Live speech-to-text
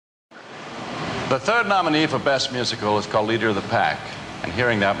The third nominee for Best Musical is called Leader of the Pack. And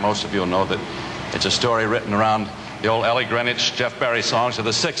hearing that, most of you will know that it's a story written around the old Ellie Greenwich, Jeff Barry songs of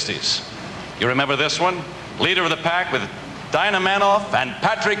the 60s. You remember this one? Leader of the Pack with Dinah Manoff and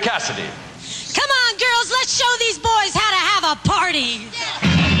Patrick Cassidy. Come on, girls, let's show these boys how to have a party.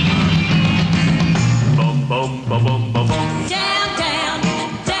 Boom, boom, boom, boom, boom, boom. Down, down,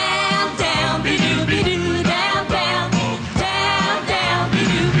 down, down, be-doo, be-doo, down, down, down, down,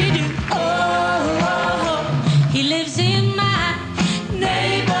 be-doo, be-doo. Oh, he lives in my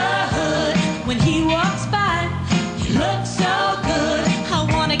neighborhood. When he walks by, he looks so good. I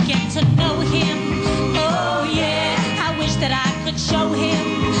want to get to know him. Oh, yeah, I wish that I could show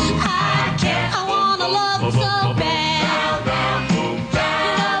him. I can't, I want to love him so bad.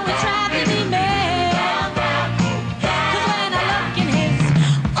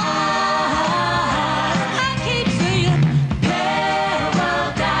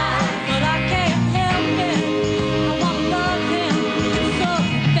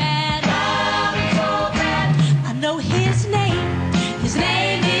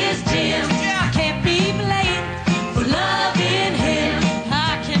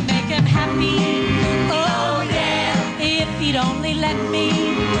 Only let me.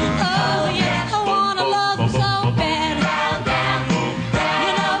 Oh yeah, I wanna love him so bad.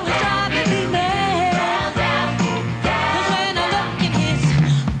 You know it's driving me mad. 'Cause when I look in his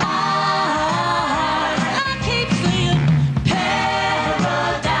eyes, I keep seeing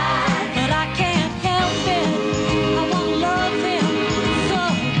paradise, but I can't help it. I wanna love him so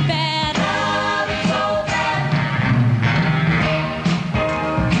bad.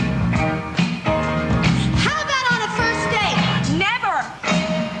 How about on a first date?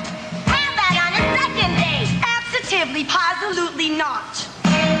 Absolutely not.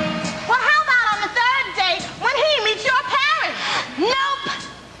 Well, how about on the third date when he meets your parents? Nope.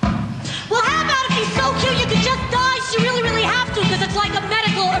 Well, how about if he's so cute you could just die so you really, really have to because it's like a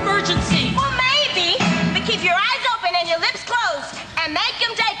medical emergency? Well, maybe, but keep your eyes open and your lips closed and make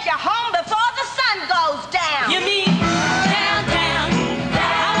him take you home before the sun goes down. You mean down, down?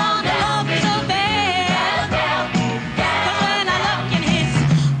 I wanna love him so bad. 'Cause when I look in his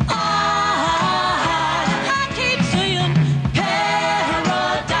eyes, I keep seeing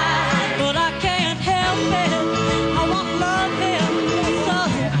paradise, but I can't help it. I wanna love him so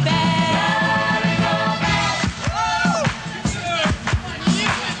bad.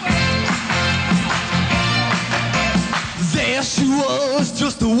 There she was,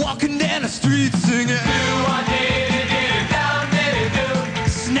 just walking down the street singing. Do-a-dee-dee-doo, down-dee-doo.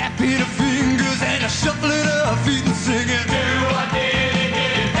 Snapping